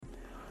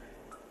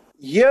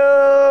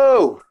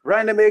Yo,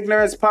 Random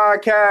Ignorance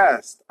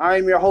Podcast. I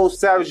am your host,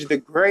 Savage the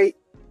Great.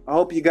 I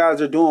hope you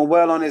guys are doing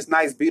well on this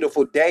nice,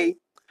 beautiful day.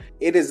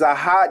 It is a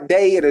hot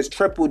day. It is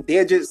triple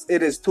digits.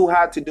 It is too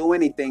hot to do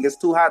anything. It's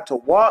too hot to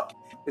walk.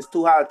 It's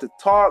too hot to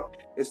talk.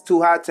 It's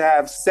too hot to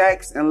have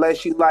sex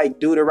unless you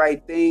do the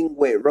right thing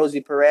with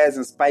Rosie Perez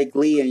and Spike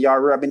Lee and y'all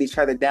rubbing each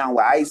other down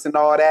with ice and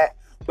all that.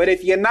 But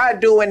if you're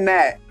not doing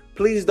that,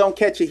 please don't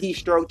catch a heat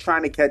stroke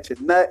trying to catch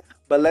a nut.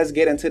 But let's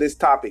get into this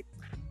topic.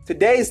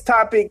 Today's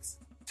topic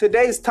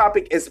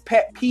is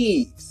pet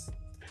peeves.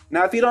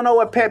 Now, if you don't know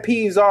what pet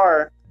peeves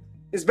are,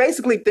 it's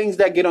basically things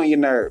that get on your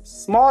nerves.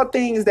 Small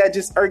things that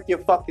just irk your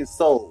fucking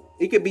soul.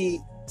 It could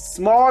be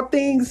small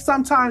things,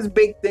 sometimes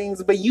big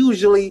things, but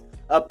usually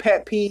a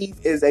pet peeve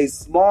is a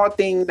small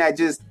thing that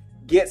just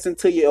gets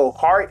into your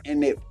heart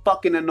and it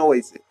fucking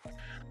annoys it.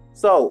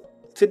 So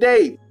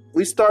today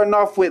we starting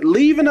off with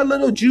leaving a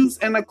little juice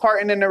in the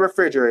carton in the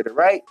refrigerator,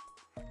 right?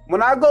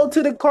 When I go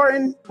to the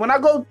carton, when I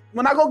go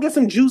get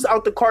some juice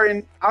out the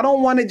carton, I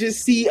don't want to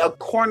just see a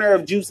corner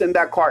of juice in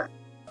that carton.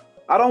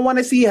 I don't want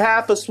to see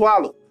half a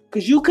swallow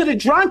because you could have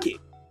drunk it.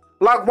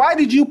 Like, why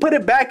did you put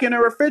it back in the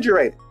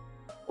refrigerator?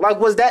 Like,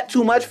 was that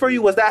too much for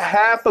you? Was that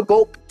half a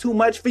gulp too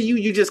much for you?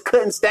 You just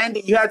couldn't stand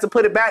it. You had to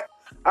put it back.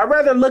 I'd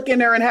rather look in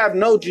there and have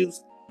no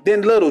juice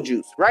than little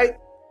juice, right?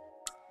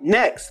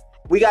 Next,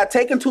 we got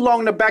taken too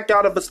long to back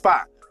out of a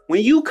spot.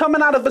 When you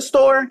coming out of a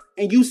store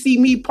and you see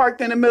me parked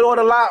in the middle of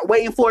the lot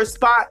waiting for a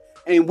spot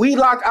and we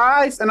lock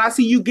eyes and I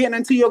see you getting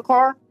into your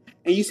car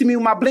and you see me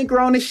with my blinker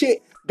on and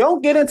shit,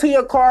 don't get into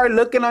your car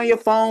looking on your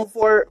phone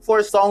for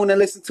a song to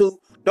listen to.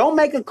 Don't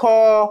make a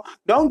call.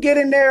 Don't get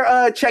in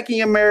there checking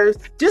your mirrors.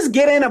 Just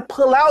get in and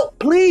pull out,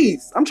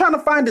 please. I'm trying to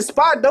find a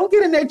spot. Don't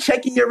get in there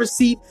checking your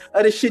receipt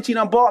of the shit you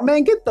done bought.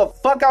 Man, get the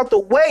fuck out the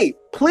way,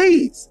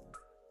 please.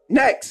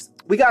 Next,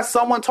 we got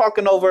someone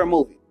talking over a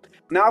movie.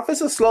 Now, if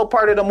it's a slow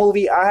part of the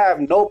movie, I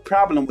have no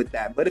problem with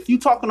that. But if you're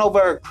talking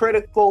over a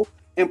critical,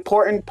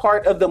 important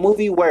part of the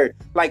movie where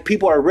like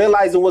people are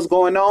realizing what's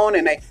going on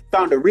and they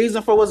found a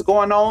reason for what's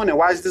going on and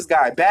why is this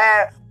guy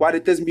bad? Why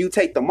did this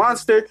mutate the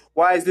monster?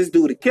 Why is this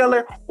dude a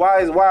killer?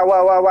 Why?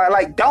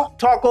 Like, don't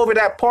talk over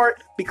that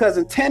part because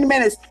in 10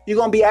 minutes, you're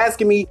going to be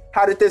asking me,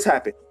 how did this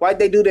happen? Why'd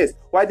they do this?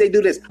 Why'd they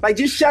do this? Like,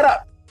 just shut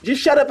up.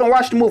 Just shut up and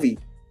watch the movie.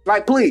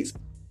 Like, please.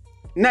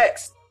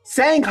 Next,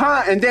 saying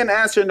huh and then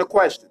answering the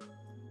question.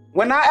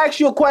 When I ask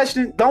you a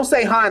question, don't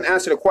say huh and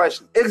answer the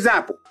question.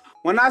 Example,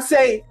 when I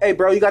say, hey,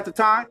 bro, you got the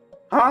time?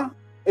 Huh?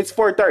 It's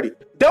 4:30.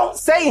 Don't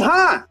say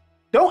huh.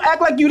 Don't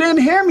act like you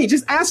didn't hear me.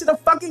 Just answer the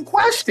fucking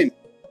question.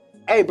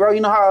 Hey, bro,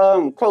 you know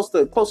how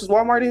closest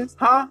Walmart is?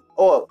 Huh?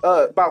 Or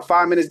about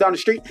 5 minutes down the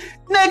street?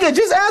 Nigga,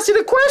 just answer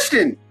the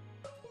question.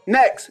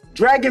 Next,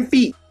 dragging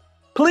feet.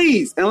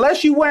 Please,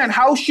 unless you wearing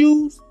house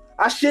shoes,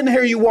 I shouldn't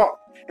hear you walk.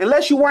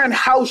 Unless you're wearing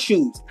house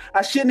shoes,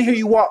 I shouldn't hear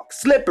you walk.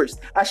 Slippers,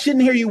 I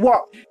shouldn't hear you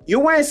walk.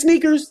 You're wearing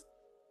sneakers,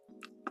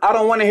 I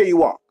don't want to hear you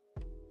walk.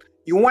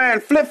 You're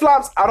wearing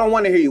flip-flops, I don't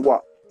want to hear you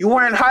walk. You're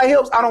wearing high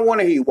heels, I don't want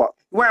to hear you walk.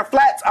 You're wearing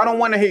flats, I don't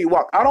want to hear you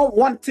walk. I don't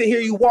want to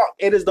hear you walk.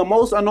 It is the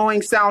most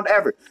annoying sound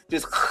ever.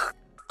 Just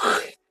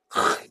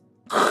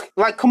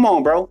like, come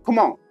on, bro, come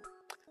on.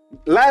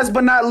 Last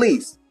but not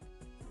least,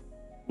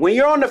 when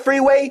you're on the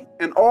freeway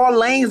and all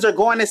lanes are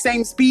going the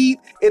same speed,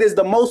 it is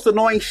the most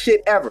annoying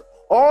shit ever.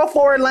 All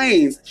 4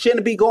 lanes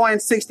shouldn't be going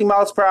 60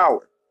 miles per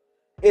hour.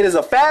 It is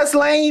a fast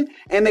lane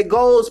and it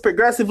goes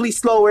progressively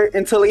slower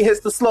until it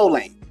hits the slow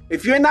lane.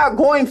 If you're not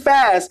going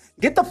fast,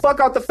 get the fuck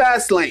out the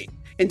fast lane.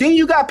 And then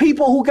you got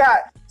people who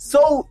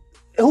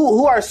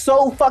are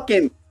so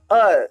fucking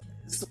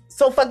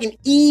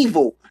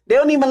evil. They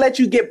don't even let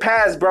you get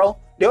past, bro.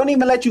 They don't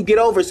even let you get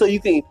over so you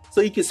can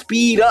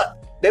speed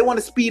up. They want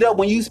to speed up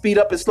when you speed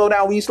up and slow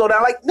down when you slow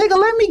down. Like, nigga,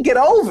 let me get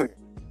over.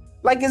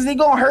 Like, is it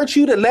gonna hurt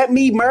you to let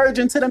me merge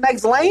into the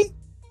next lane?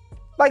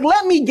 Like,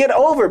 let me get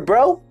over,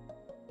 bro.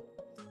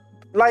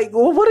 Like,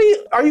 what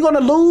are you gonna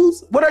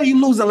lose? What are you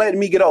losing letting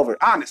me get over?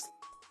 Honestly.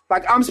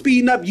 Like, I'm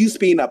speeding up, you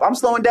speeding up. I'm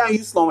slowing down,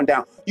 you slowing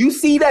down. You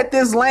see that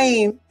this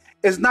lane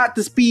is not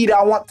the speed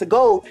I want to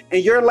go,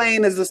 and your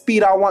lane is the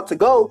speed I want to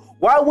go.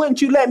 Why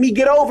wouldn't you let me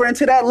get over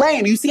into that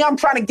lane? You see, I'm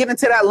trying to get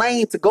into that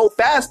lane to go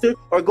faster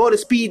or go the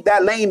speed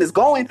that lane is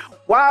going.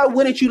 Why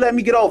wouldn't you let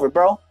me get over,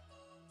 bro?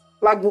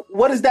 Like,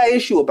 what is that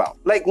issue about?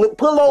 Like,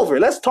 pull over.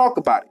 Let's talk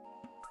about it.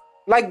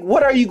 Like,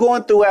 what are you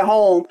going through at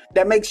home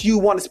that makes you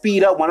want to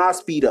speed up when I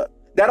speed up?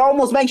 That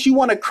almost makes you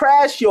want to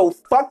crash your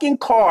fucking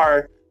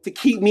car to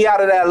keep me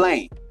out of that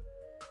lane.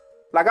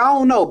 Like, I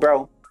don't know,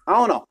 bro. I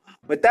don't know.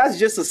 But that's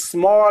just a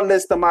small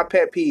list of my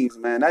pet peeves,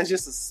 man. That's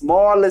just a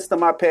small list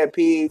of my pet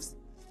peeves.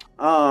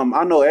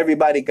 I know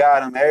everybody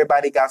got them.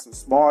 Everybody got some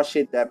small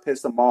shit that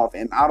piss them off.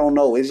 And I don't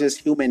know. It's just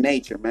human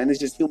nature, man. It's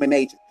just human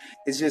nature.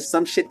 It's just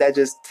some shit that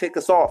just tick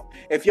us off.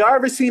 If y'all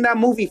ever seen that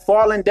movie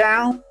Falling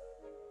Down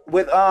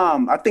with,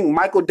 I think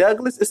Michael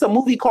Douglas, it's a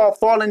movie called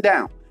Falling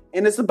Down.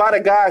 And it's about a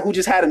guy who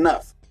just had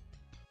enough.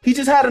 He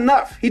just had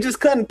enough. He just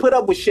couldn't put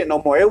up with shit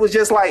no more. It was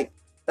just like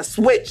a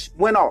switch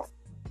went off.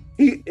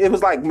 It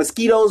was like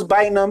mosquitoes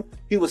biting him.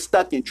 He was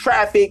stuck in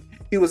traffic.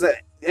 He was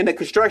and the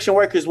construction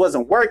workers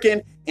wasn't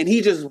working, and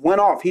he just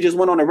went off. He just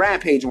went on a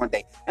rampage one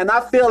day. And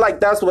I feel like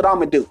that's what I'm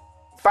gonna do.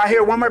 If I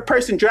hear one more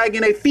person dragging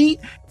their feet,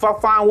 if I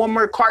find one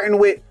more carton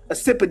with a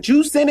sip of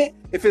juice in it,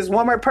 if it's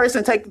one more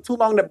person taking too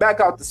long to back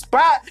out the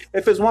spot,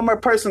 if it's one more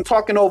person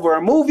talking over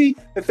a movie,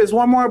 if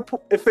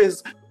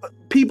it's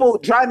people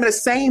driving the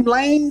same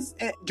lanes,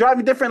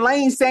 driving different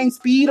lanes, same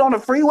speed on the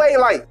freeway,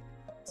 like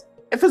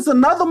if it's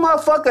another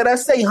motherfucker that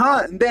say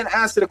hunt and then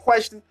answer the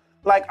question,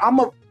 like I'm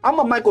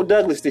a Michael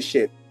Douglas this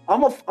shit.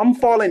 I'm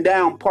falling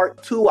down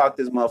part 2 out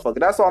this motherfucker.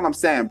 That's all I'm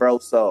saying, bro.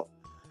 So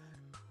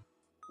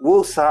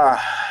woosah.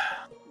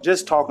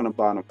 Just talking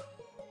about him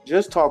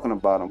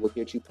will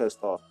get you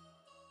pissed off.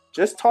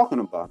 Just talking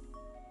about him.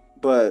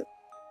 But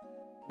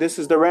this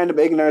is the Random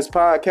Ignorance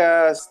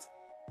Podcast.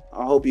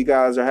 I hope you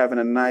guys are having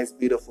a nice,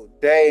 beautiful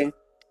day.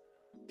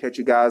 Catch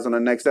you guys on the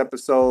next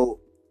episode.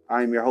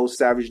 I am your host,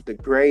 Savage the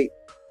Great.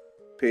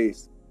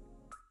 Peace.